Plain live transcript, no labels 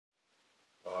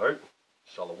Alright,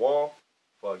 Shalom.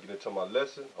 Before I get into my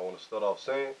lesson, I want to start off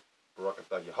saying,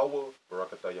 Barakatah Yahweh,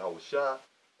 Barakatah Yahweh Shah,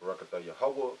 Barakatah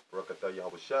Yahweh, Barakatah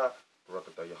Yahweh Shah,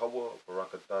 Barakatah Yahweh,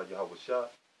 Barakatah Yahweh Shah,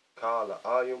 Kala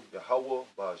Ayim, Yahweh,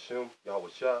 Ba'ashem, Yahweh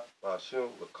Shah, Ba'ashem,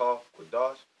 Lakah,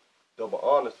 Quadash. Double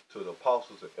honors to the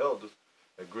apostles and elders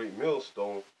at Great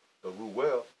Millstone, the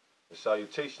Ruel, and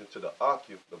salutation to the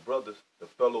Akim, the brothers, the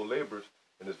fellow laborers,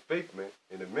 and his faith men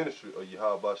in the ministry of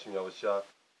Yahweh Ba'ashem Yahweh Shah,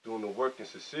 doing the work in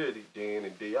sincerity day in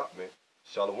and day out, man.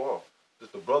 Shalom. This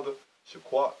the brother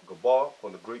Shaquat Gabar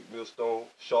from the Great Millstone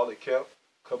Charlotte camp,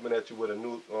 coming at you with a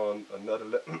new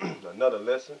another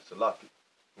lesson, Salaki.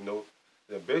 You know,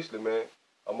 then basically, man,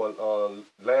 I'm gonna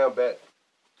land back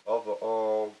off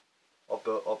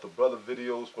the brother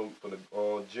videos from the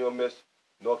Gms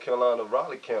North Carolina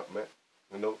Raleigh camp, man.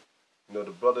 You know the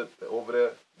brother over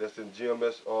there that's in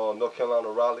Gms North Carolina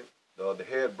Raleigh, the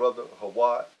head brother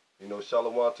Hawaii. You know,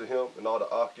 shalom to him and all the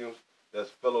Akims that's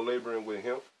fellow laboring with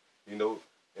him. You know,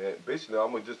 and basically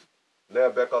I'm gonna just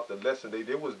land back off the lesson they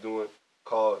was doing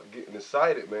called getting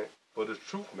excited, man, for this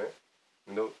truth, man.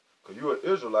 You know, cause you're an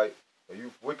Israelite and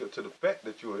you wake up to the fact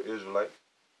that you're an Israelite.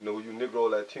 You know, you Negro,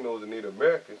 Latinos, and Native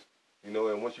Americans. You know,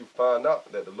 and once you find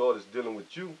out that the Lord is dealing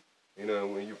with you, you know,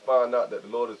 and when you find out that the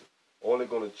Lord is only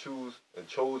going to choose and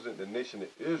chosen the nation of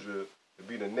Israel to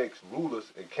be the next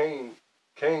rulers and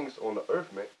kings on the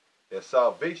earth, man, that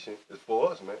salvation is for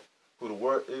us, man, who the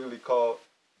word eagerly called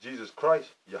Jesus Christ,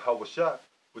 Yahweh Shah,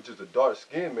 which is a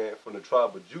dark-skinned man from the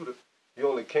tribe of Judah. He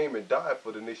only came and died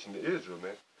for the nation of Israel,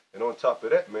 man. And on top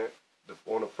of that, man,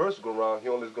 on the first go-round, he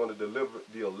only is going to deliver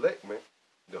the elect, man,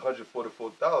 the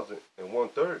 144,000 and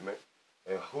one-third, man.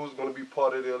 And who's going to be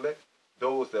part of the elect?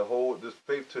 Those that hold this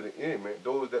faith to the end, man.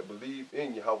 Those that believe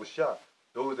in Yahweh Shah.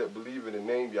 Those that believe in the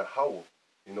name Yahweh.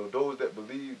 You know, those that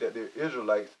believe that they're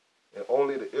Israelites and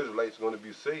only the Israelites are going to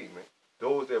be saved, man.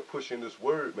 Those that are pushing this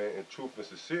word, man, in truth and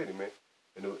sincerity, man.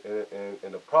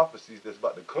 And the prophecies that's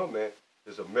about to come, man,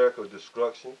 is America's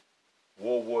destruction.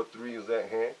 World War III is at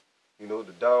hand. You know,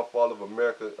 the downfall of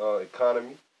America's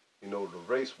economy. You know, the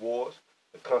race wars,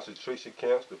 the concentration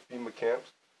camps, the FEMA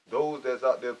camps. Those that's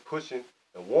out there pushing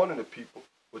and warning the people,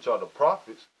 which are the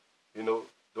prophets, you know,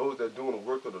 those that doing the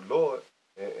work of the Lord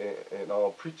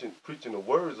and preaching the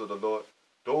words of the Lord,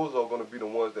 those are going to be the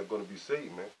ones that are going to be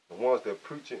saved, man. The ones that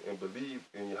preaching and believe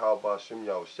in Yahweh Ba'ashem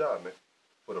Yahweh Shah, man.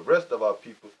 For the rest of our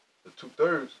people, the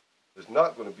 2/3 is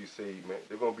not going to be saved, man.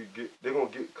 They're going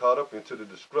to get caught up into the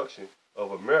destruction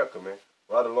of America, man,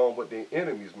 right along with their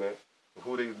enemies, man,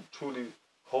 who they truly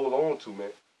hold on to,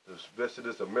 man. Especially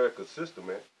this American system,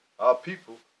 man. Our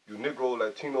people, you Negro,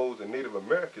 Latinos, and Native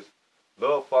Americans,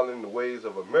 love following the ways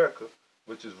of America,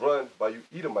 which is run by you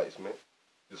Edomites, man.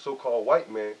 The so-called white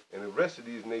man and the rest of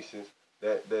these nations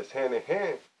that's hand in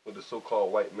hand with the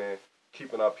so-called white man,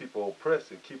 keeping our people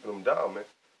oppressed and keeping them down, man.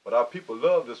 But our people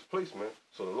love this place, man.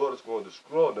 So the Lord is going to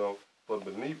destroy them for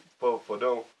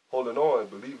them holding on and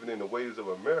believing in the ways of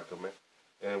America, man.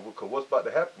 And what's about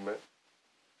to happen, man?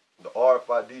 The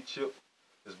RFID chip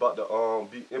is about to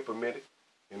be implemented.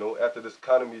 You know, after this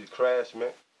economy crash,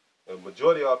 man. And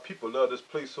majority of our people love this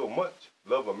place so much,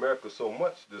 love America so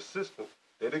much, this system,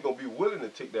 that they're going to be willing to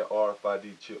take that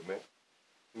RFID chip, man.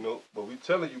 You know, but we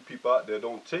telling you people out there,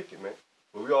 don't take it, man.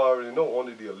 But we already know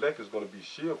only the elect is going to be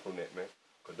shielded from that, man.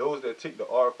 Because those that take the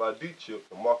RFID chip,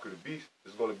 the mark of the beast,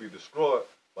 is going to be destroyed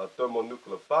by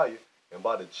thermonuclear fire and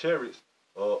by the chariots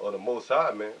of the Most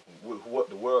High, man, what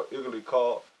the world eagerly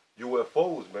called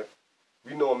UFOs, man.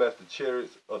 We know them as the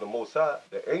chariots of the Most High,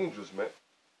 the angels, man.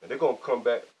 And they're going to come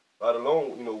back right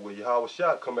along, you know, with Yahweh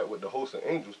Shah come back with the host of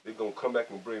angels. They're going to come back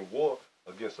and bring war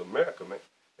against America, man,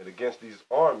 and against these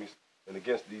armies and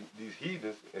against these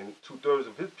heathens and 2/3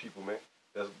 of his people, man,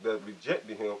 that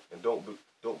rejected him and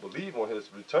don't believe on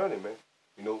his returning, man.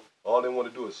 You know, all they want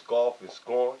to do is scoff and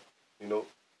scorn. You know,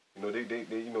 they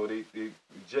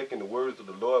rejecting the words of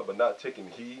the Lord but not taking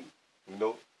heed. You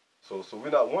know, so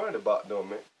we're not worrying about them,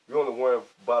 man. We only worry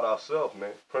about ourselves,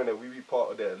 man, praying that we be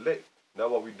part of that elect. That's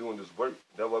why we doing this work.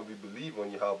 That's why we believe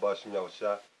on Yahweh Ba'ashem Yahweh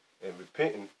Shah and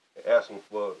repenting and asking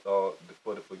for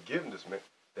the forgiveness, man,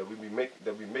 that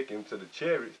we making into the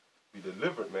chariots be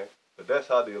delivered, man. But that's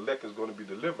how the elect is going to be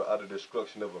delivered out of the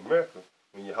destruction of America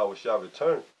when Yahweh Shah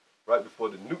returns. Right before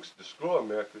the nukes destroy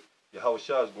America, Yahweh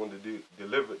Shah is going to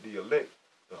deliver the elect,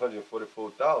 the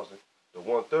 144,000, the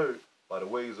 1/3, by the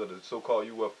ways of the so-called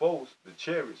UFOs, the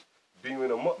chariots, beaming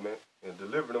them up, man, and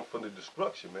delivering them from the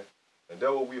destruction, man. And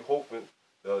that's what we're hoping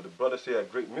the brothers here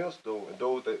at Great Millstone and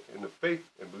those that in the faith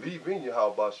and believe in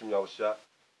Yahweh Ba'ashem Yahweh Shah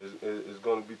is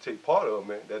going to be take part of,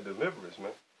 man, that deliverance,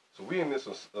 man. So we in this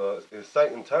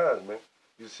exciting times, man.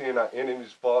 You're seeing our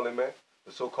enemies falling, man.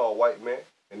 the so-called white man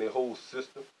and their whole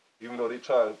system, even though they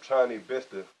trying their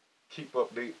best to keep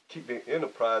their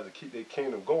enterprise and keep their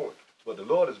kingdom going. But the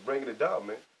Lord is bringing it down,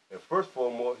 man. And first and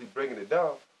foremost, He's bringing it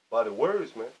down by the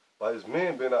words, man. By His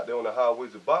men being out there on the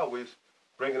highways and byways,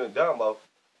 bringing it down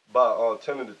by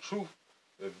telling the truth,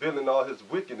 revealing all His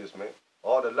wickedness, man.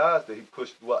 All the lies that He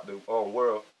pushed throughout the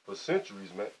world for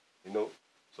centuries, man. You know.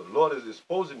 So the Lord is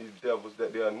exposing these devils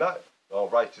that they are not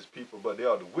righteous people, but they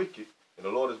are the wicked. And the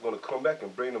Lord is going to come back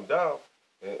and bring them down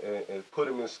and put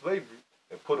them in slavery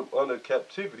and put them under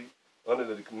captivity under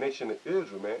the nation of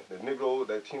Israel, man. The Negroes,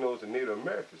 Latinos, and Native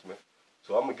Americans, man.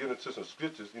 So I'm going to get into some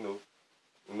scriptures, you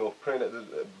know, praying that this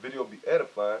video be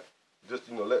edifying. Just,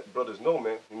 you know, let brothers know,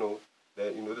 man, you know,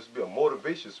 that, you know, this will be a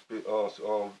motivation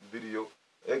video,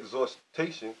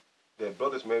 exhortation that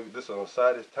brothers, man, this is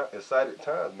excited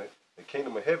times, man. The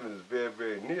kingdom of heaven is very,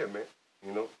 very near, man,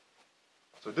 you know.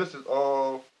 So this is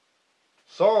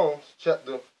Psalms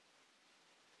chapter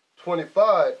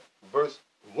 25, verse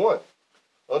 1.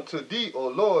 Unto thee, O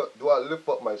Lord, do I lift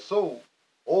up my soul.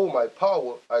 O my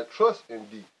power, I trust in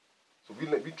thee. So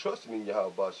we trusting in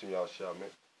Yahweh Bashim Yahushua, man.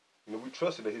 You know, we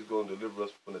trusting that He's going to deliver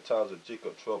us from the times of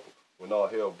Jacob trouble when all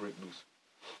hell break loose.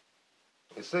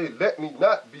 It says, let me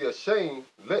not be ashamed,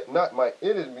 let not my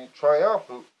enemy triumph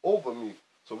over me.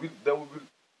 So we be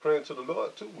praying to the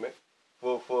Lord too, man,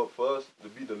 for us to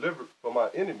be delivered from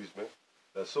our enemies, man.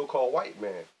 That so-called white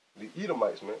man, the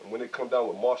Edomites, man. And when they come down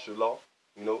with martial law,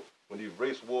 you know, when these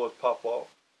race wars pop off,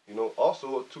 you know,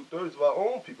 also 2/3 of our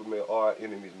own people, man, are our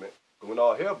enemies, man. But when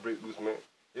all hell break loose, man,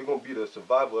 they're going to be the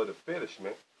survivor of the fetish,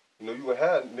 man. You know, you going to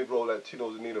have Negro,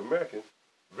 Latinos, and Native Americans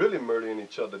really murdering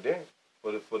each other then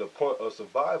for the point of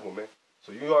survival, man.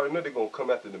 So you already know they're going to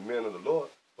come after the men of the Lord.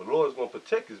 But the Lord is going to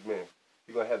protect His men.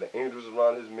 He's going to have the angels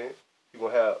around His men. He's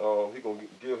going to have, He's going to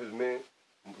give His men,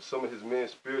 some of His men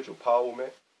spiritual power,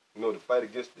 man. You know, to fight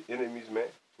against the enemies, man.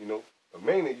 You know, but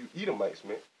mainly you Edomites,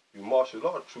 man. You martial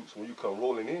law troops, when you come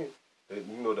rolling in, and,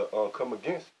 you know, to come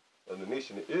against the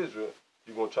nation of Israel,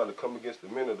 you're going to try to come against the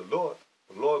men of the Lord.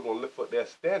 The Lord going to lift up that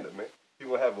standard, man. He's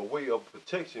going to have a way of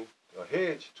protection, a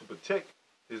hedge to protect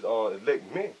His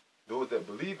elect men, those that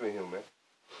believe in Him, man.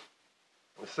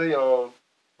 Let's say,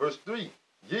 verse 3,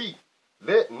 ye,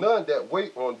 let none that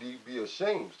wait on thee be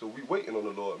ashamed. So we waiting on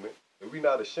the Lord, man. And we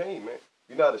not ashamed, man.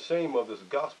 We not ashamed of this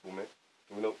gospel, man.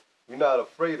 You know, we're not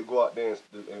afraid to go out there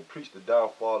and preach the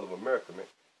downfall of America, man.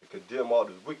 And condemn all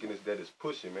this wickedness that is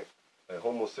pushing, man. And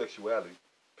homosexuality,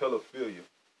 pedophilia,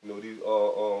 you know, these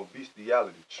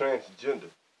bestiality, transgender,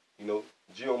 you know,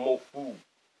 GMO food,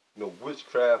 you know,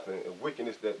 witchcraft and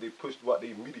wickedness that they push throughout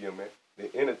their media, man.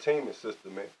 The entertainment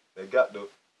system, man. They got the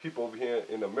people over here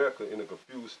in America in a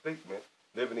confused state, man,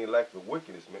 living their life of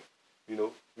wickedness, man. You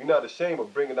know, we're not ashamed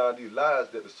of bringing down these lies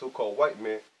that the so-called white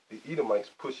man, the Edomites,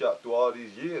 push out through all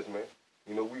these years, man.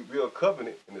 You know, we are covering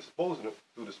it and exposing it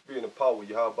through the spirit and power of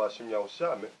Yahweh Bashim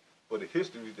Yahushua, man. For the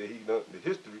history that He done, the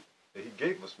history that He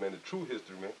gave us, man, the true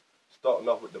history, man. Starting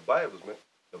off with the Bibles, man.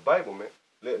 The Bible, man,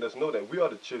 letting us know that we are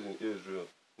the children of Israel,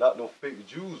 not no fake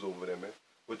Jews over there, man,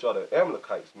 which are the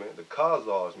Amalekites, man, the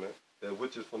Khazars, man,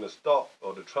 which is from the stock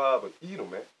or the tribe of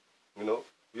Edom, man. You know,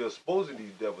 we are exposing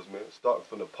these devils, man, starting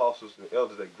from the apostles and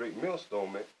elders at Great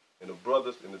Millstone, man, and the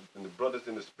brothers and the brothers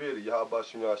in the spirit of Yahweh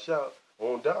Bashim Yahushua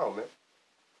on down, man.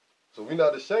 So we're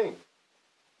not ashamed.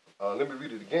 Let me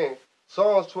read it again.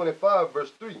 Psalms 25,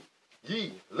 verse 3.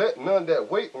 Ye, let none that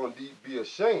wait on thee be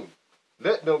ashamed.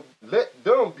 Let them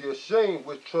be ashamed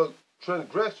which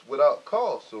transgress without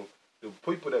cause. So the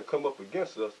people that come up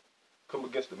against us, come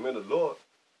against the men of the Lord,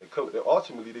 and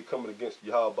ultimately they coming against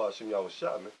Yahweh Bashim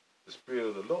Yahushua, man, the spirit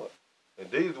of the Lord. And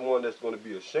they's the one that's going to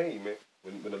be ashamed, man,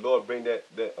 when the Lord bring that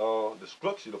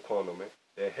destruction upon them, man,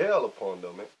 that hell upon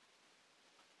them,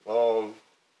 man.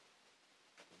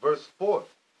 Verse 4.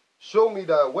 Show me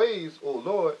thy ways, O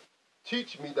Lord,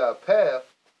 teach me thy path,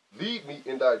 lead me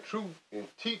in thy truth, and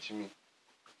teach me.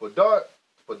 For thou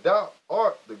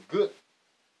art the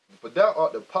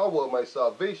power of my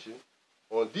salvation.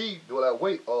 On thee do I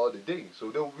wait all the day. So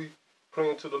they'll be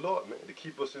praying to the Lord, man, to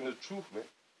keep us in the truth, man,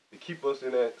 to keep us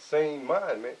in that same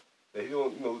mind, man, that He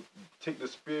don't, you know, take the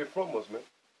spirit from us, man,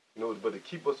 you know, but to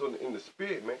keep us in the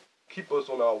spirit, man, keep us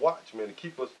on our watch, man, to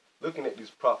keep us looking at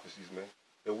these prophecies, man,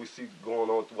 that we see going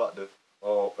on throughout the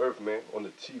earth, man, on the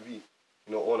TV, you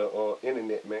know, on the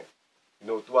internet, man, you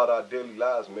know, throughout our daily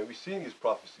lives, man. We see these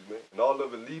prophecies, man, and all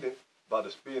of it leading by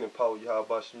the spirit and power of Yahweh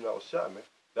Bashim Yahushua, man.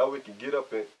 That way we can get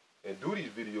up and do these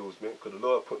videos, man, because the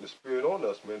Lord put the spirit on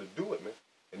us, man, to do it, man.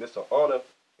 And it's an honor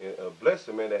and a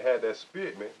blessing, man, to have that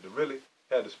spirit, man, to really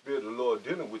have the spirit of the Lord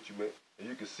dealing with you, man. And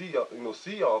you can see, you know,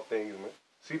 see all things, man.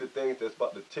 See the things that's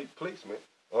about to take place, man.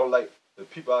 Unlike the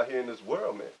people out here in this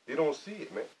world, man, they don't see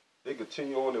it, man. They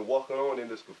continue on and walking on in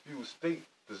this confused state,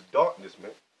 this darkness,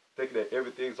 man, thinking that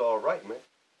everything's all right, man,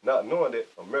 not knowing that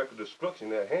America's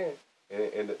destruction at hand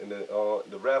and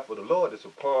the wrath of the Lord is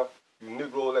upon you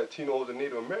Negro, Latinos, and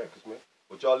Native Americans, man.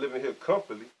 But y'all living here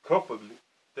comfortably,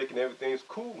 thinking everything's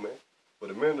cool, man. But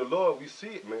the men of the Lord, we see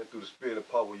it, man, through the spirit and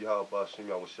power of Yahweh Shem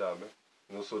Yahushua, man.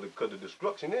 You know, so because the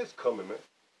destruction is coming, man.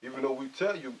 Even though we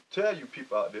tell you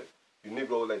people out there, you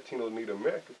Negro, Latinos, Native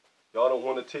Americans, y'all don't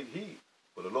want to take heed.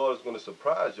 But the Lord is going to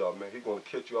surprise y'all, man. He's going to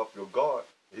catch you off your guard.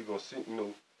 He's going to see, you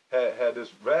know, have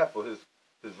this wrath or his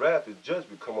wrath, his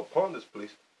judgment come upon this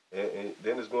place, and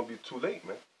then it's going to be too late,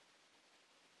 man.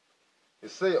 It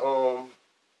say,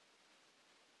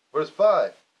 verse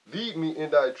 5, lead me in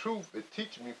thy truth and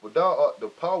teach me, for thou art the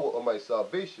power of my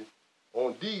salvation.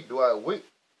 On thee do I wait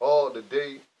all the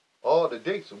day.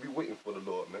 So we waiting for the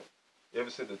Lord, man. Ever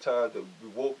since the time that we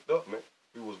woke up, man,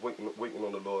 we was waiting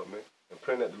on the Lord, man, and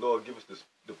praying that the Lord give us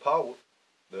the power,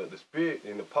 the spirit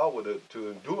and the power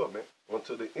to endure, man,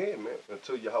 until the end, man,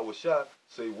 until Yahweh Shai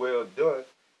say, well done,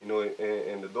 you know,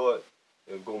 and the Lord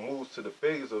is going to move to the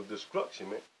phase of destruction,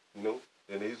 man, you know,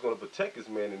 and he's going to protect his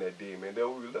man in that day, man. That's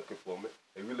what we're looking for, man.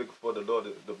 And we're looking for the Lord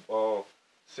to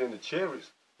send the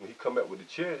chariots, when he come back with the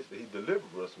chariots, that he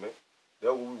deliver us, man.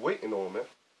 That's what we're waiting on, man.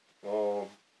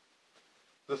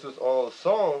 This is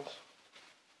Psalms.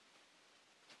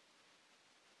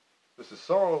 This is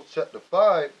Psalms chapter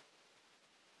 5,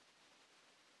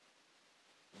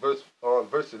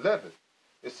 verse 11.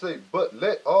 It say, but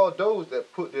let all those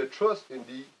that put their trust in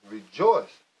thee rejoice.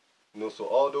 You know, so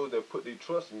all those that put their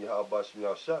trust in Yahweh Shem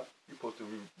Yahushua, you're supposed to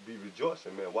be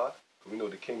rejoicing, man. Why? Because we know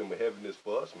the kingdom of heaven is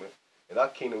for us, man. And our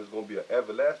kingdom is going to be an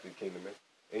everlasting kingdom, man.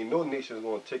 Ain't no nation is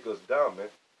going to take us down, man.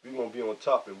 We're going to be on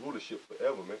top in rulership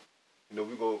forever, man. You know,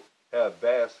 we're going to have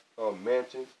vast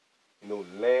mansions, you know,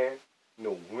 land, you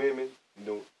know, women, you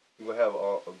know, we're going to have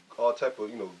all type of,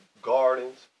 you know,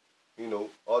 gardens, you know,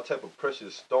 all type of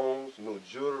precious stones, you know,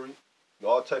 jewelry, you know,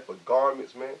 all type of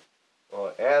garments, man,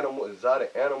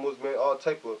 exotic animals, man, all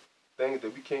type of things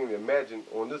that we can't even imagine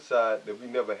on this side that we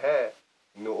never had.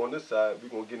 You know, on this side, we're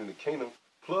going to get in the kingdom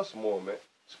plus more, man,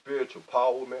 spiritual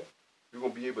power, man. We're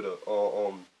going to be able to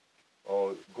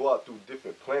go out through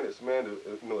different planets, man, to,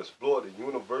 you know, explore the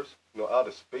universe, you know,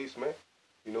 outer space, man.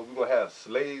 You know, we're going to have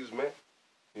slaves, man.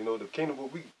 You know, the kingdom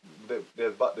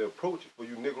that's about to approach for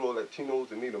you Negro,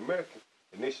 Latinos, and Native Americans,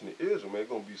 the nation of Israel, man, it's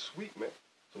going to be sweet, man.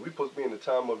 So we're supposed to be in the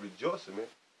time of rejoicing, man.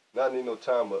 Not in no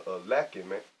time of lacking,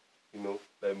 man. You know,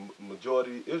 that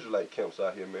majority Israelite camps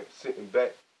out here, man, sitting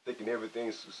back, thinking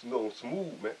everything's, you know,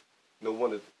 smooth, man. You know,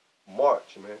 want to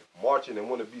march, man, marching and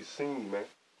want to be seen, man,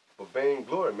 for vain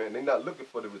glory, man. They're not looking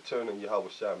for the return of Yahweh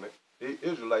Shai, man. They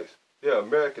Israelites, they're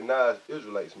Americanized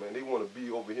Israelites, man. They want to be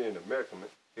over here in America, man.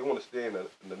 They want to stay in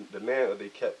the land of their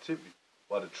captivity.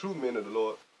 While the true men of the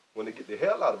Lord want to get the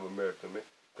hell out of America, man.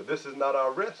 Because this is not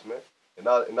our rest, man. And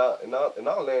our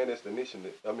land is the nation,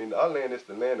 our land is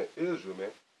the land of Israel, man.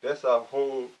 That's our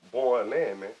home-born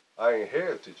land, man. Our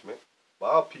heritage, man. But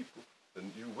our people,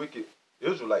 you wicked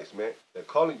Israelites, man, that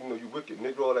calling, you know, you wicked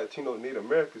Negro, Latino, Native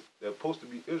Americans, they're supposed to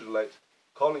be Israelites,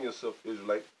 calling yourself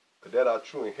Israelites, because that's our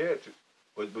true inheritance.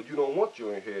 But you don't want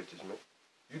your inheritance, man.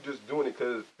 You just doing it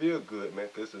because it feels good, man,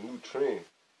 because it's a new trend.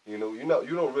 You know,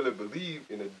 you don't really believe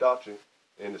in the doctrine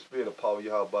and the spirit of power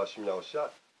Yahweh Shem Yahushua.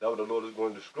 That's what the Lord is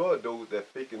going to destroy, those that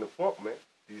fake in the front, man.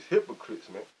 These hypocrites,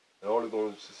 man. And only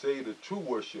going to say the true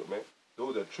worship, man.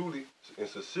 Those that truly and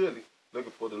sincerely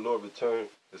looking for the Lord return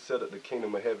to set up the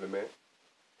kingdom of heaven, man.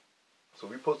 So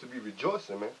we're supposed to be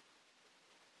rejoicing, man.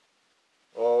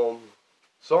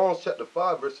 Psalms chapter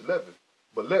 5, verse 11.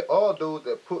 But let all those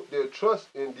that put their trust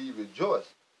in thee rejoice.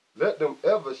 Let them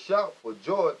ever shout for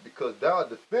joy, because thou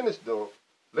defendest them.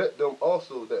 Let them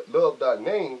also that love thy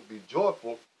name be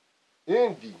joyful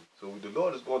in thee. So the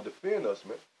Lord is going to defend us,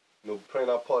 man. You know, praying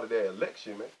our part of that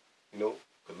election, man. You know,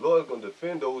 because the Lord is going to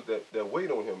defend those that wait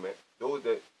on him, man. Those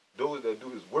that do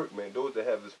his work, man. Those that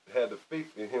have the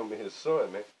faith in him and his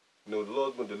son, man. You know, the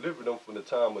Lord's going to deliver them from the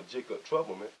time of Jacob's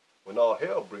trouble, man. When all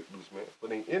hell break loose, man. For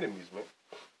their enemies, man.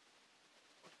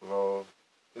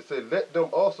 It said, let them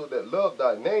also that love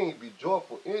thy name be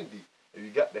joyful in thee. And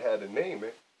you got to have the name,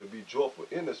 man, to be joyful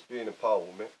in the spirit and power,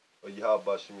 man, of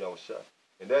Yahweh Shem Yahushua.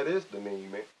 And that is the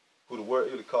name, man. Who the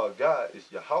world really called God is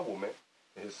Yahweh, man.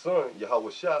 And his son,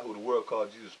 Yahweh Shai, who the world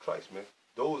called Jesus Christ, man.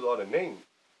 Those are the names.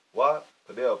 Why?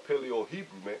 Because they are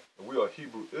Paleo-Hebrew, man. And we are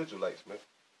Hebrew Israelites, man.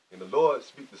 And the Lord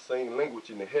speaks the same language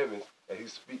in the heavens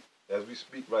as we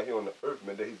speak right here on the earth,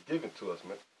 man, that he's given to us,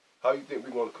 man. How you think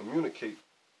we're going to communicate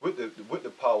with the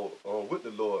power, with the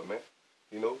Lord, man?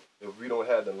 you know, if we don't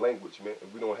have the language, man,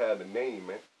 if we don't have the name,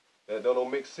 man. That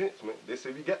don't make sense, man. They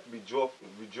say we got to be joyful,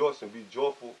 rejoice and be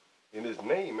joyful in his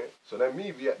name, man. So that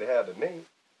means we have to have the name.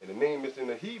 And the name is in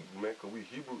the Hebrew, man, because we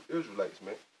Hebrew Israelites,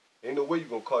 man. Ain't no way you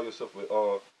going to call yourself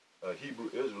a Hebrew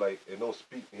Israelite and don't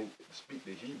speak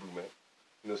the Hebrew, man.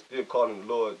 You know, still calling the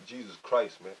Lord Jesus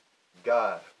Christ, man.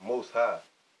 God, Most High.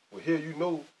 Well, here you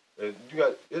know, you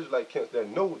got Israelite camps that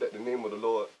know that the name of the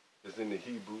Lord is in the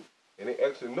Hebrew. And they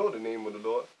actually know the name of the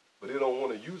Lord, but they don't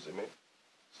want to use it, man.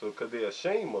 So, because they're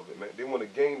ashamed of it, man. They want to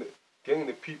gain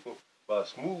the people by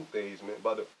smooth things, man,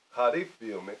 by how they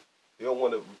feel, man. They don't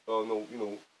want to,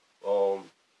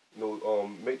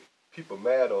 make people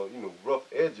mad or, rough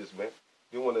edges, man.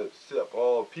 They want to accept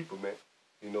all people, man.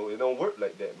 You know, it don't work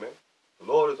like that, man.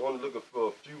 The Lord is only looking for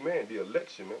a few, man, the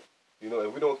election, man. You know,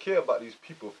 and we don't care about these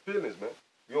people's feelings, man.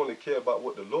 We only care about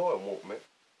what the Lord wants, man.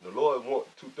 The Lord wants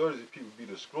 2/3 of these people to be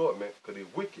destroyed, man, because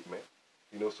they're wicked, man.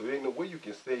 You know, so there ain't no way you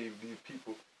can save these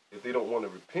people if they don't want to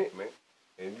repent, man.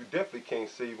 And you definitely can't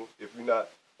save them if you're not,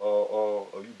 or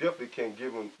you definitely can't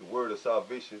give them the word of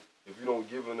salvation if you don't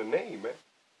give them the name, man.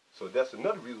 So that's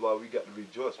another reason why we got to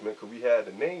rejoice, man, because we had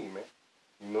the name, man.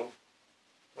 You know,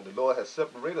 and the Lord has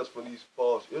separated us from these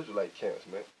false Israelite camps,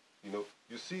 man. You know,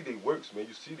 you see their works, man.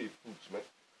 You see their fruits, man.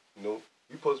 You know,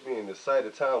 we supposed to be in the side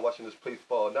of town watching this place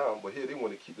fall down, but here they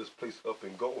want to keep this place up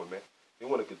and going, man. They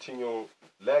want to continue on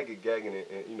gagging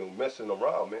and messing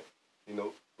around, man. You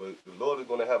know, but the Lord is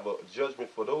going to have a judgment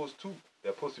for those two that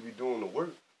are supposed to be doing the work,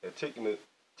 that taking the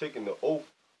oath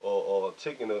or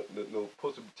taking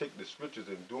supposed to be taking the scriptures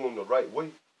and doing the right way,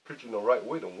 preaching the right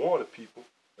way to warn the people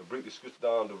and break the scriptures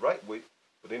down the right way,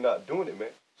 but they're not doing it,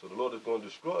 man. So the Lord is going to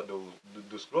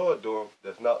destroy them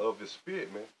that's not of his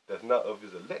spirit, man, that's not of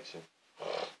his election.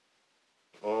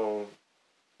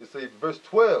 It says verse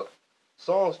 12,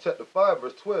 Psalms chapter 5,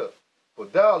 verse 12. For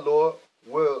thou, Lord,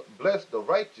 will bless the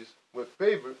righteous with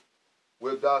favor,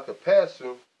 with thy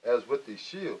compassion as with a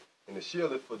shield. And the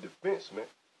shield is for defense, man.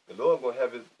 The Lord going to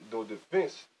have his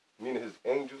defense, meaning his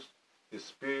angels, his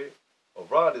spirit,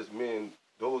 around his men.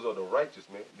 Those are the righteous,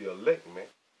 man, the elect, man.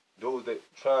 Those that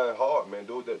trying hard, man.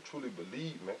 Those that truly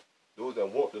believe, man. Those that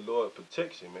want the Lord's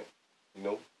protection, man. You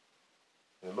know.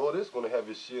 And the Lord is going to have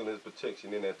his shield and his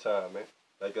protection in that time, man.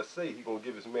 Like I say, he's going to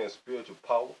give his man spiritual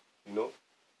power, you know.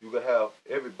 You're going to have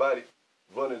everybody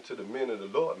running to the men of the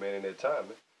Lord, man, in that time,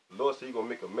 man. The Lord said he's going to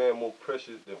make a man more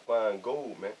precious than fine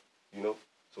gold, man, you know.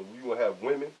 So we're going to have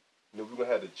women, you know, we're going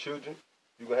to have the children.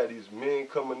 You're going to have these men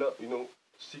coming up, you know,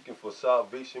 seeking for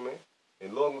salvation, man.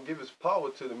 And the Lord going to give his power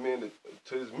to the men,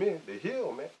 to his men to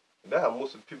heal, man. And that's how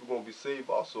most of the people going to be saved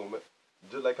also, man.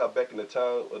 Just like how back in the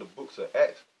time of the books of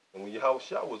Acts, and when Yahweh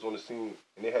Shah was on the scene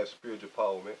and they had spiritual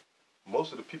power, man,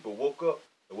 most of the people woke up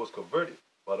and was converted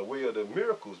by the way of the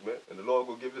miracles, man. And the Lord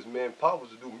will give his man powers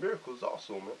to do miracles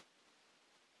also, man.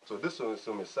 So this is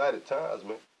some excited times,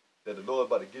 man, that the Lord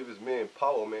about to give his man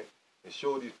power, man, and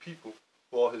show these people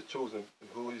who are his chosen,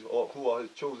 who are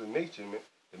his chosen nation, man.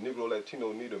 The Negro,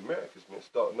 Latino, Native Americans, man,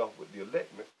 starting off with the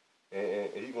elect, man.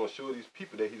 And he's going to show these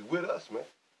people that he's with us, man.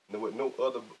 And with no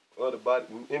other body,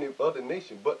 any other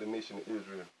nation but the nation of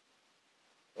Israel.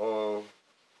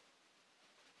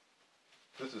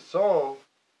 This is Psalms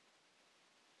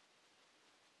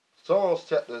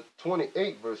chapter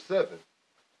 28, verse 7.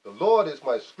 The Lord is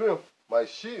my strength, my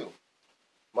shield.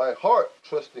 My heart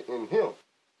trusted in him.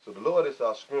 So the Lord is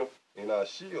our strength and our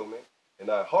shield, man. And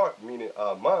our heart, meaning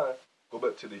our mind, go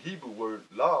back to the Hebrew word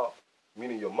law,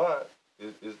 meaning your mind,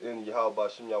 is in Yahweh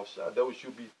B'Shem Yahushua. That we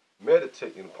should be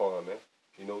meditating upon, man.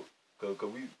 You know,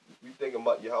 because we thinking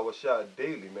about Yahweh Shai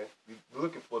daily, man. We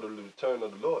looking for the return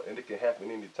of the Lord, and it can happen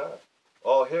anytime.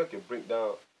 All hell can break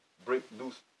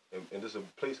loose, and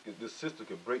this system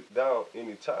can break down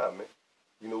anytime, man.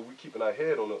 You know, we keeping our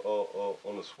head on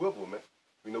a swivel, man.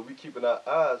 You know, we keeping our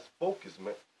eyes focused,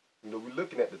 man. You know, we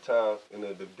looking at the times and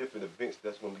the different events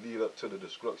that's going to lead up to the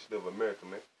destruction of America,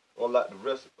 man. Unlike the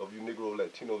rest of you Negro,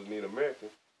 Latinos, and Native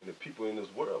Americans, and the people in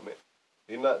this world, man.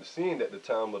 They're not seeing that the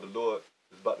time of the Lord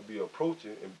is about to be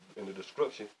approaching and the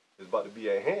destruction is about to be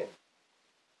at hand.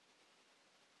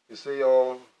 It say,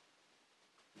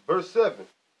 verse 7,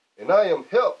 and I am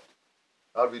helped.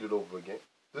 I'll read it over again.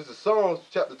 This is Psalms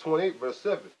chapter 28, verse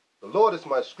 7. The Lord is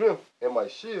my strength and my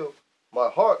shield. My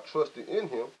heart trusted in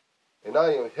him, and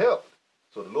I am helped.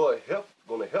 So the Lord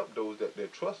going to help those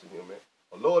that trust in him, man.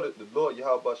 The Lord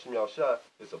Yahweh B'Shem Yahushua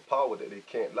is a power that they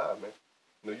can't lie, man.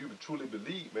 You know, you truly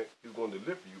believe, man, he's going to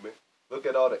deliver you, man. Look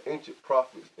at all the ancient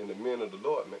prophets and the men of the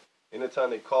Lord, man. Anytime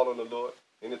they call on the Lord,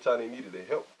 anytime they needed the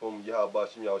help from Yahweh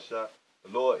B'Shem Yahushua,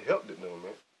 the Lord helped them,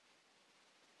 man.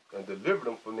 and deliver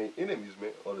them from their enemies,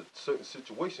 man, or the certain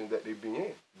situations that they've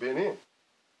been in.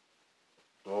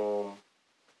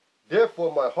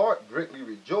 Therefore my heart greatly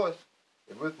rejoiced,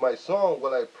 and with my song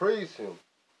will I praise him.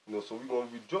 So we're going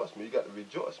to rejoice, man. You got to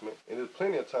rejoice, man. And there's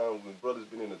plenty of times when brothers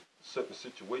been in a certain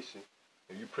situation,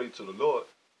 and you pray to the Lord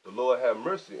have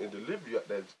mercy and deliver you out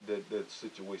that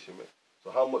situation, man. So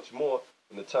how much more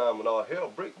in the time when all hell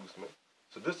breaks loose, man.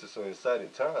 So this is some exciting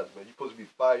times, man. You're supposed to be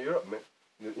fired up, man.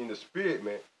 In the spirit,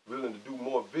 man. Willing to do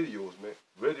more videos, man.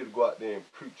 Ready to go out there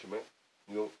and preach, man.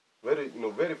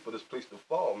 Ready for this place to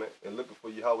fall, man. And looking for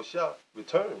Yahweh Shah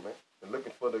return, man. And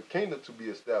looking for the kingdom to be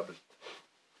established.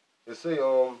 It say,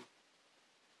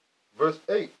 verse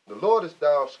 8, the Lord is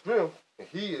thy strength, and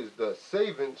he is the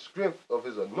saving strength of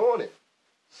his anointed.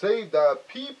 Save thy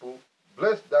people,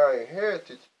 bless thy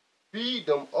heritage, feed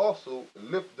them also, and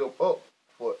lift them up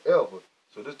forever.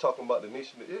 So this talking about the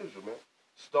nation of Israel, man.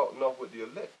 Starting off with the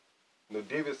elect.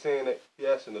 David saying that he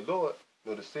asking the Lord,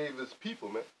 to save his people,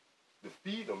 man. To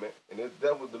feed them, man. And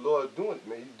that was the Lord doing it,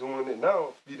 man. He's doing it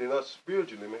now, feeding us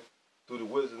spiritually, man. Through the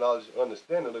wisdom, knowledge, and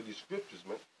understanding of these scriptures,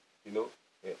 man. And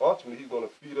ultimately he's going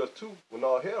to feed us too when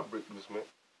all hell breaks loose, man.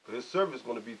 Because his service is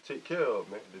going to be taken care of,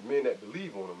 man. The men that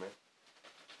believe on him, man.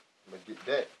 I'm going to get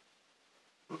that.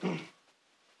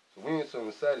 So we in some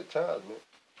excited times, man.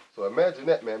 So imagine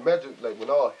that, man. Imagine like when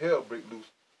all hell breaks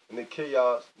loose and the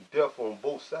chaos and death on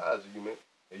both sides of you, man.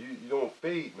 And you don't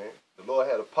fade, man. The Lord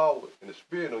had a power and the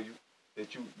spirit on you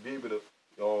that you be able to,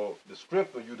 the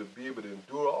strength on you to be able to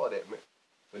endure all that, man.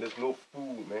 When there's no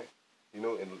food, man. And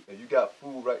you got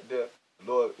food right there.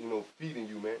 The Lord, feeding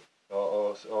you, man.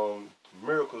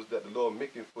 Miracles that the Lord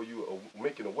making for you,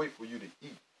 making a way for you to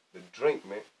eat, to drink,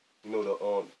 man.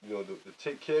 To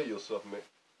take care of yourself, man.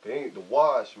 They ain't the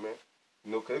wash, man.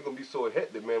 Cause it's gonna be so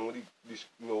hectic, man. When these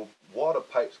water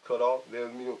pipes cut off, there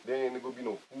ain't gonna be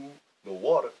no food, no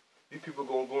water. These people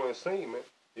gonna go insane, man.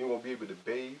 They ain't gonna be able to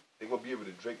bathe. They ain't gonna be able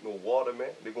to drink no water,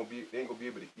 man. They ain't gonna be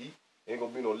able to eat. Ain't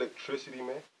gonna be no electricity,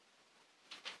 man.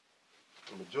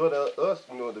 The majority of us,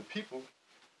 the people,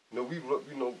 we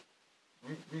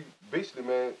basically,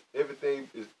 man, everything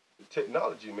is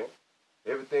technology, man.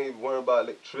 Everything is worried about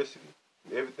electricity.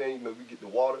 Everything, we get the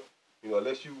water,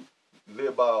 unless you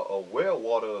live by a well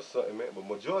water or something, man. But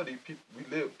majority of people,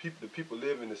 the people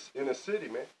live in the inner city,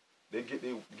 man. They get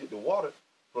the water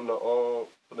from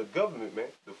the government,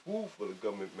 man. The food for the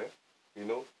government, man.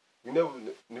 We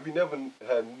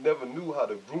never knew how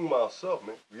to groom ourselves,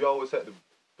 man. We always had to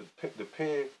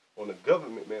depend on the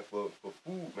government, man, for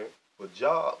food, man, for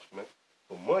jobs, man,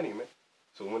 for money, man.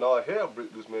 So when all hell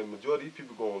breaks loose, man, the majority of these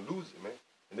people gonna lose it, man.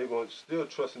 And they're gonna still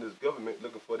trust in this government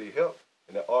looking for their help.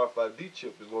 And that RFID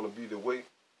chip is gonna be the way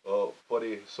for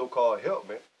their so-called help,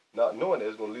 man. Not knowing that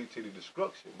it's gonna lead to the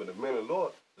destruction. But the man of the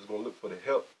Lord is gonna look for the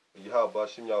help in Yahweh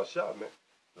Shem Yahushua, man.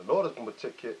 The Lord is gonna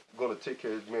take care of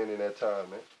his man in that time,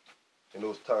 man. In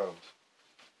those times.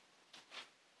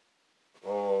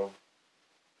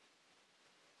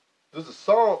 This is a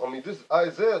song, this is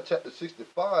Isaiah chapter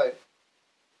 65,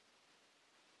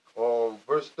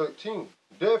 verse 13.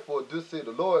 Therefore, this said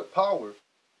the Lord power,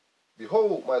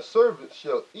 behold, my servants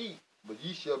shall eat, but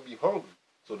ye shall be hungry.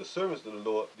 So the servants of the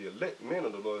Lord, the elect men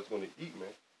of the Lord is going to eat,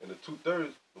 man. And the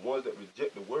 2/3, the ones that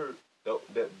reject the word, those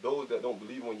that don't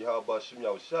believe on Yahweh Shem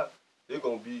Yahushua, they're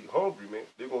going to be hungry, man.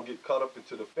 They're going to get caught up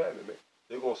into the famine, man.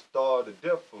 They're going to starve to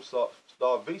death from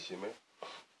starvation, man.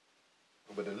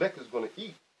 But the elect is going to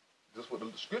eat. That's what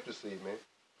the scripture say, man.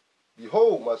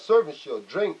 Behold, my servant shall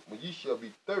drink, but ye shall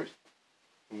be thirsty.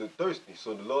 And thirsty.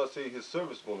 So the Lord say his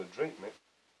servant is going to drink, man.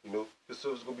 His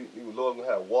servant is going to be, the Lord going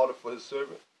to have water for his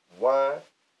servant, wine,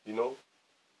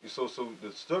 So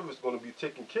the servant is going to be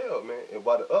taken care of, man. And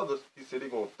by the others, he said they're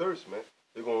going to thirst, man.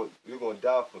 They're going to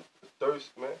die from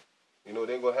thirst, man. They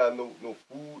ain't going to have no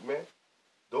food, man.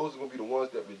 Those are going to be the ones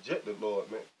that reject the Lord,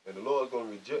 man. And the Lord is going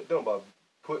to reject them by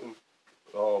putting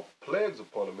plagues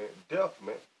upon them, man. Death,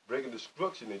 man. Bringing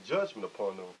destruction and judgment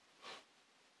upon them.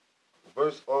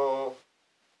 Verse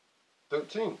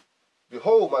 13.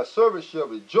 Behold, my servant shall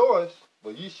rejoice,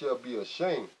 but ye shall be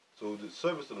ashamed. So the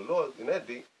service of the Lord in that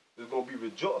day is going to be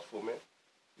rejoiceful, man.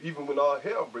 Even when all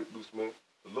hell break loose, man,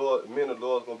 the men of the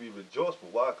Lord is going to be rejoiceful.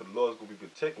 Why? Because the Lord is going to be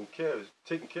taking care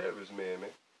of his man,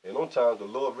 man. And on times the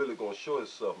Lord really going to show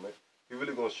himself, man. He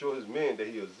really going to show his men that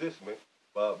he exists, man,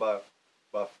 by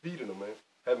feeding them, man,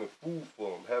 having food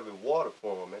for them, having water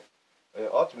for them, man. And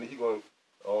ultimately,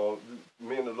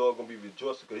 men of the Lord going to be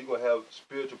rejoicing because he's going to have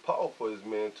spiritual power for his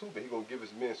man too, man. He's going to give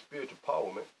his men spiritual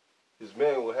power, man. His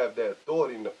man will have that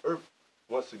authority in the earth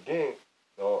once again,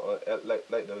 like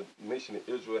the nation of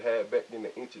Israel had back in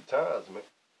the ancient times, man.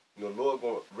 The Lord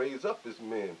going to raise up his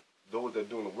men, those that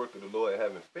doing the work of the Lord and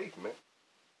having faith, man.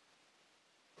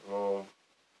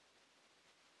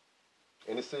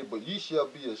 And it say, but ye shall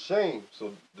be ashamed.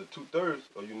 So the 2/3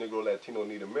 of you Negro, Latino,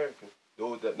 Native Americans,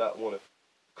 those that not want to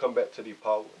come back to their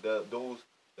power, those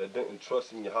that didn't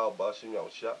trust in Yahweh Bashim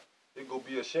Yahushua, they go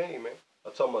be ashamed, man.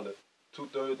 I'm talking about the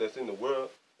 2/3 that's in the world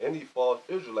and these false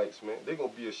Israelites, man. They gonna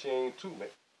be ashamed too,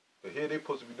 man. But here they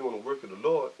supposed to be doing the work of the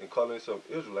Lord and calling themselves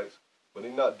Israelites, but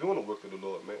they not doing the work of the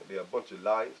Lord, man. They're a bunch of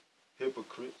liars,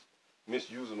 hypocrites,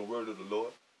 misusing the word of the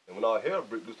Lord. And when our hair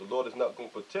break loose, the Lord is not gonna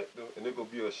protect them, and they're gonna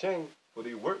be ashamed for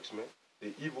their works, man.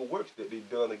 Their evil works that they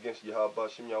done against Yahweh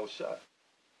Bashim Yahushua.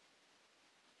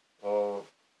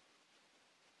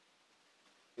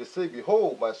 It say,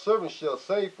 behold, my servant shall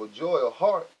sing for joy of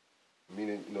heart.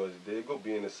 Meaning, you know, they're going to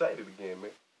be excited again,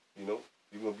 man. You know,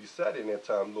 you're going to be excited in that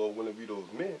time, Lord, when we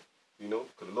those men, you know,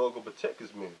 because the Lord going to protect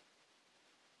his men.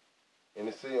 And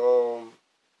it say,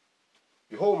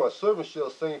 behold, my servant shall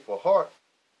sing for heart.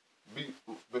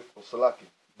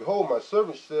 Behold, my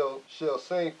servant shall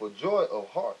sing for joy of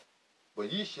heart,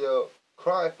 but ye shall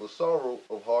cry for sorrow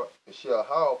of heart, and shall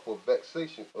howl for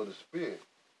vexation of the spirit.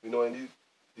 You know, and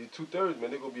these 2/3, man,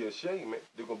 they're going to be ashamed, man.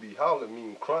 They're going to be howling,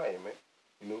 meaning crying, man.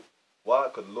 You know, why?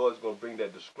 Because the Lord's going to bring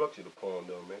that destruction upon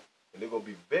them, man. And they're going to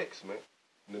be vexed, man.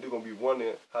 You know, they're going to be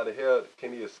wondering how the hell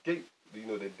can they escape, you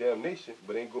know, their damnation,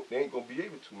 but they ain't going to be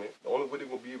able to, man. The only way they're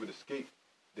going to be able to escape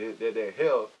that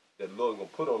hell that the Lord's going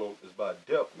to put on them is by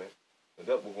death, man. And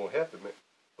that's what's going to happen, man.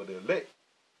 But the elect,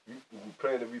 we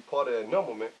praying to be part of that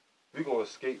number, man. We're going to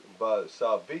escape by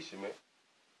salvation, man.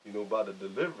 You know, by the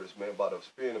deliverance, man, by the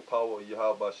spirit and power of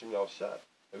Yahweh Bashim Yahushua.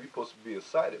 And we supposed to be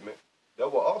excited, man.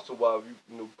 That was also why we,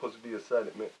 you know, supposed to be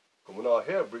excited, man. Because when our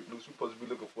hair break loose, we supposed to be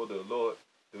looking for the Lord,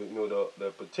 to, you know,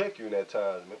 to protect you in that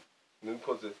time, man. You know, we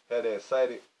supposed to have that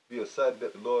excited, be excited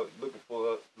that the Lord looking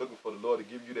for the Lord to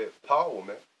give you that power,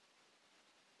 man.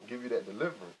 Give you that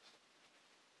deliverance.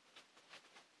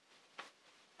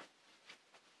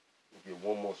 We'll get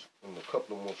one more, and a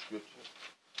couple of more scriptures.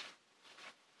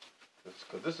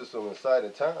 Because this is some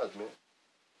exciting times, man.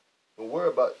 Don't worry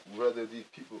about whether these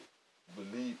people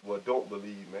believe or don't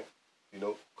believe, man. You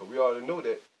know, because we already know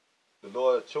that the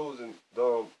Lord chosen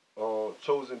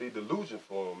their delusion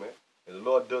for them, man. And the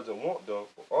Lord doesn't want them,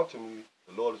 but ultimately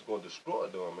the Lord is going to destroy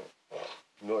them, man.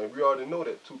 You know, and we already know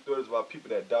that 2/3 of our people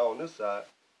that die on this side,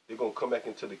 they're going to come back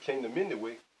into the kingdom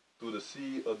anyway through the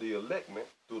seed of the elect, man.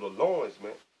 Through the loins,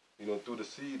 man. You know, through the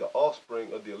seed, the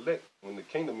offspring of the elect when the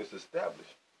kingdom is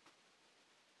established.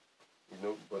 You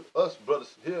know, but us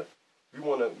brothers here, we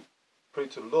want to pray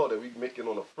to the Lord that we make it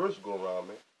on the first go around,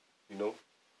 man. You know,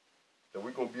 that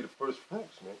we're going to be the first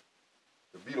fruits, man.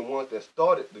 To be the ones that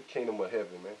started the kingdom of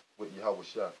heaven, man, with Yahweh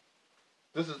Shah.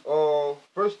 This is 1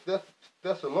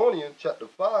 Thessalonians chapter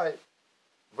 5,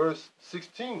 verse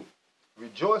 16.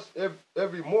 Rejoice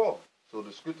evermore. So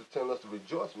the scripture telling us to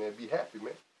rejoice, man. Be happy,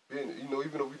 man. You know,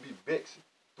 even though we be vexed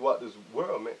throughout this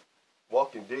world, man.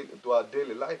 Walking through our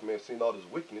daily life, man, seeing all this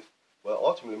wickedness. But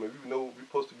ultimately, man, we know we're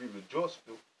supposed to be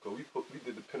rejoiceful because we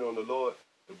did depend on the Lord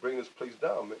to bring this place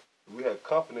down, man. We have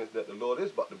confidence that the Lord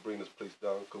is about to bring this place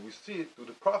down because we see it through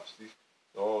the prophecies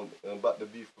and about to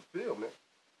be fulfilled, man.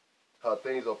 How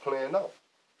things are playing out.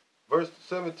 Verse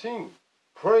 17,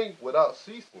 pray without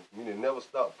ceasing, meaning never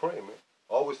stop praying, man.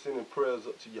 Always sending prayers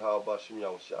up to Yahweh Bashim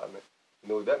Yahushua, man. You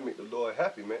know, that make the Lord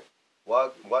happy, man.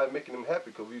 Why making him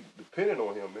happy? Because we depending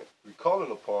on him, man. We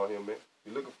calling upon him, man.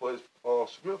 We looking for his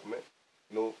script, man.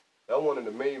 You know, that's one of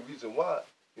the main reasons why,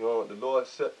 you know, the Lord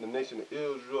set the nation of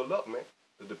Israel up, man,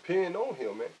 to depend on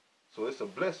him, man. So it's a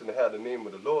blessing to have the name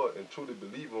of the Lord and truly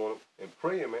believe on him and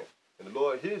praying, man. And the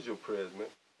Lord hears your prayers, man.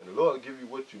 And the Lord will give you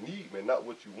what you need, man, not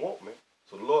what you want, man.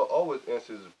 So the Lord always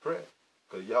answers his prayer.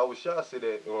 Because Yahweh Shah said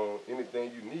that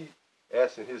anything you need,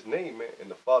 ask in his name, man,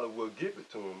 and the Father will give it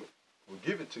to him, man. Will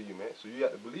give it to you, man. So you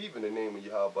have to believe in the name of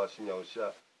Yahweh Bashim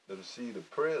Yahushua to receive the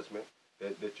prayers, man,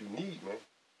 that you need, man.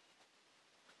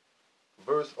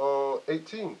 Verse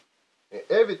 18. And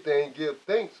everything give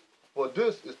thanks, for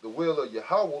this is the will of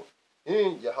Yahweh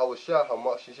in Yahweh Shah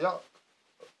HaMashiach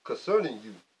concerning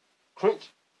you.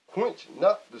 Quench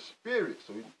not the spirit.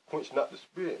 So quench not the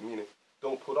spirit, meaning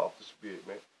don't put off the spirit,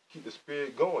 man. Keep the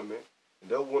spirit going, man. And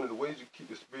that's one of the ways you keep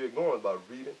the spirit going, by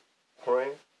reading,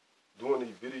 praying, doing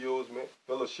these videos, man,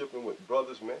 fellowshipping with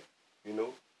brothers, man, you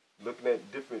know, looking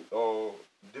at different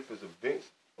events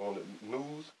on the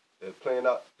news that's playing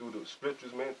out through the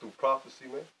scriptures, man, through prophecy,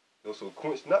 man. You know, so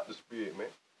quench not the spirit, man.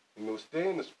 You know, stay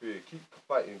in the spirit, keep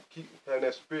fighting, keep having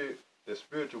that spirit, that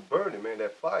spiritual burning, man,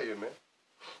 that fire, man.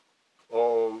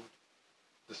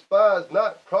 Despise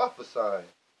not prophesying.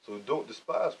 So don't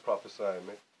despise prophesying,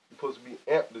 man. You're supposed to be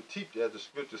amped to teach, as the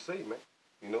scriptures say, man.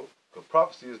 You know, because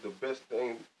prophecy is the best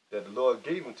thing that the Lord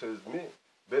gave him to his men.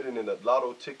 Better than a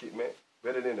lotto ticket, man.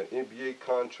 Better than an NBA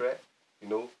contract, you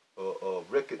know, a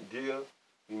record deal,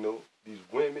 you know, these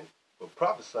women. But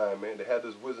prophesying, man, to have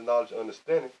this wisdom, knowledge, and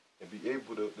understanding, and be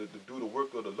able to do the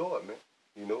work of the Lord, man.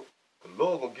 You know, the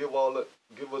Lord gonna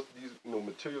give us these, you know,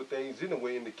 material things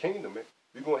anyway in the kingdom, man.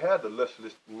 We're gonna have the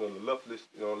luscious, you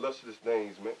know, luscious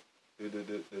things, man.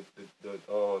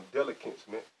 The delicates,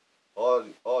 man. All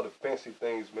the fancy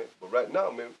things, man. But right now,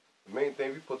 man, the main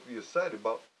thing we're supposed to be excited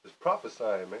about is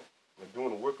prophesying, man, and doing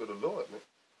the work of the Lord, man.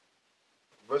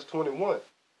 Verse 21.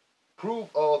 Prove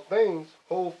all things,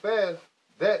 hold fast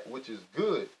that which is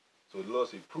good. So the Lord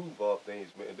said, prove all things,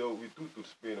 man. And though we do through the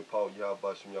spirit and power of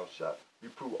Yahweh Shem Yahushua, we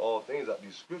prove all things out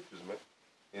these scriptures, man.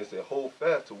 And it said, hold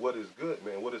fast to what is good,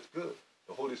 man. What is good?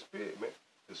 The Holy Spirit, man.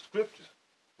 The scriptures.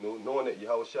 You know, knowing that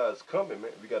Yahushua is coming,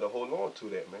 man. We got to hold on to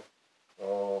that, man.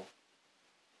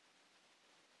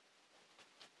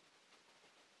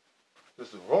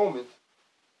 This is Romans.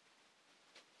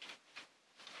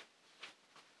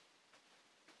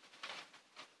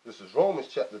 This is Romans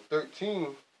chapter 13,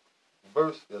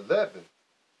 verse 11.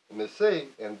 And they say,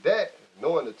 and that,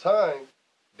 knowing the time,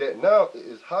 that now it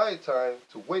is high time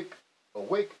to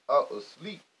awake out of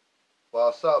sleep, for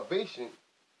our salvation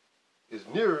is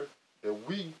nearer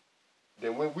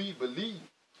than when we believe.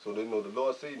 So they know the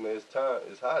Lord says, man,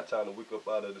 it's high time to wake up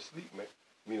out of the sleep, man.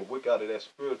 Meaning wake out of that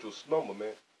spiritual slumber,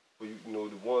 man. For you know,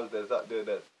 the ones that's out there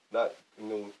that not,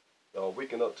 you know,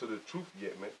 waking up to the truth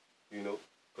yet, man. You know,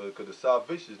 because the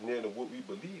salvation is near to what we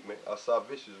believe, man. Our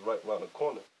salvation is right around the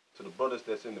corner. To the brothers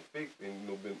that's in the faith and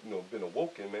been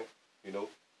awoken, man. You know,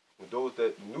 with those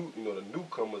that new, you know, the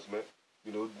newcomers, man.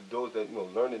 You know, those that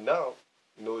learning now.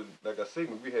 You know, like I say,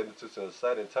 man, we heading into some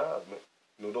exciting times, man.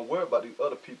 You know, don't worry about these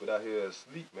other people out here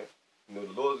asleep, man. You know,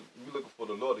 the Lord, we looking for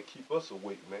the Lord to keep us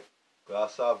awake, man. Because our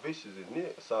salvation is near.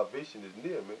 Salvation is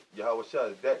near, man. Yahweh Shai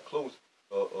is that close,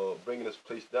 bringing this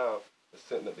place down and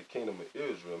setting up the kingdom of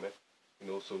Israel, man. You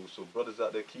know, so brothers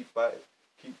out there, keep fighting,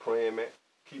 keep praying, man.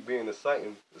 Keep being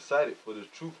excited for the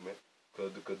truth, man.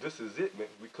 Because this is it, man.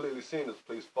 We clearly seeing this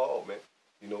place fall, man.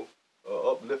 You know,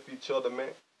 uplift each other, man.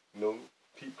 You know,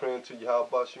 keep praying to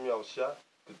Yahweh Shem Yahushua.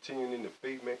 Continuing in the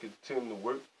faith, man. Continuing to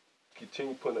work.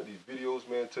 Continue putting up these videos,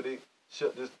 man, till they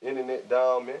shut this internet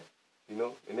down, man. You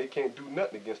know, and they can't do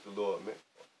nothing against the Lord, man.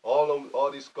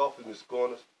 All these scoffers and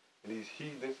scorners and these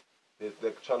heathens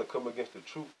that trying to come against the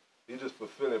truth, they just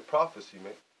fulfilling prophecy,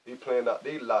 man. They playing out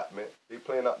their lot, man. They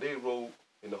playing out their role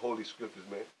in the Holy Scriptures,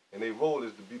 man. And their role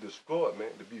is to be destroyed, man,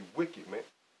 to be wicked, man.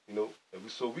 You know, and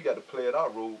so we got to play out our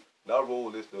role. And our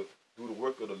role is to do the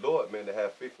work of the Lord, man, to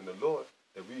have faith in the Lord,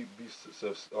 that we be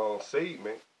saved,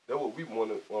 man. That's what we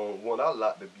want our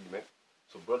lot to be, man.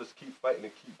 So brothers, keep fighting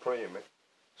and keep praying, man.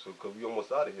 So, because we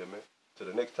almost out of here, man. Till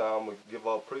the next time, I'm going to give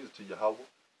all praises to Yahweh,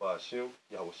 by Hashem,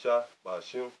 Yahweh Shai, by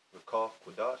Hashem, Rakah,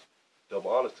 Quadash. Double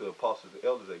honors to the apostles and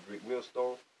elders at Great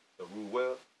Millstone, the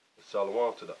Ruel, the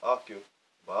Shalom to the Akim,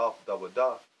 Ba'af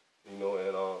Dawadah, you know,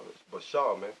 and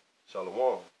Bashar, man.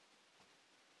 Shalom.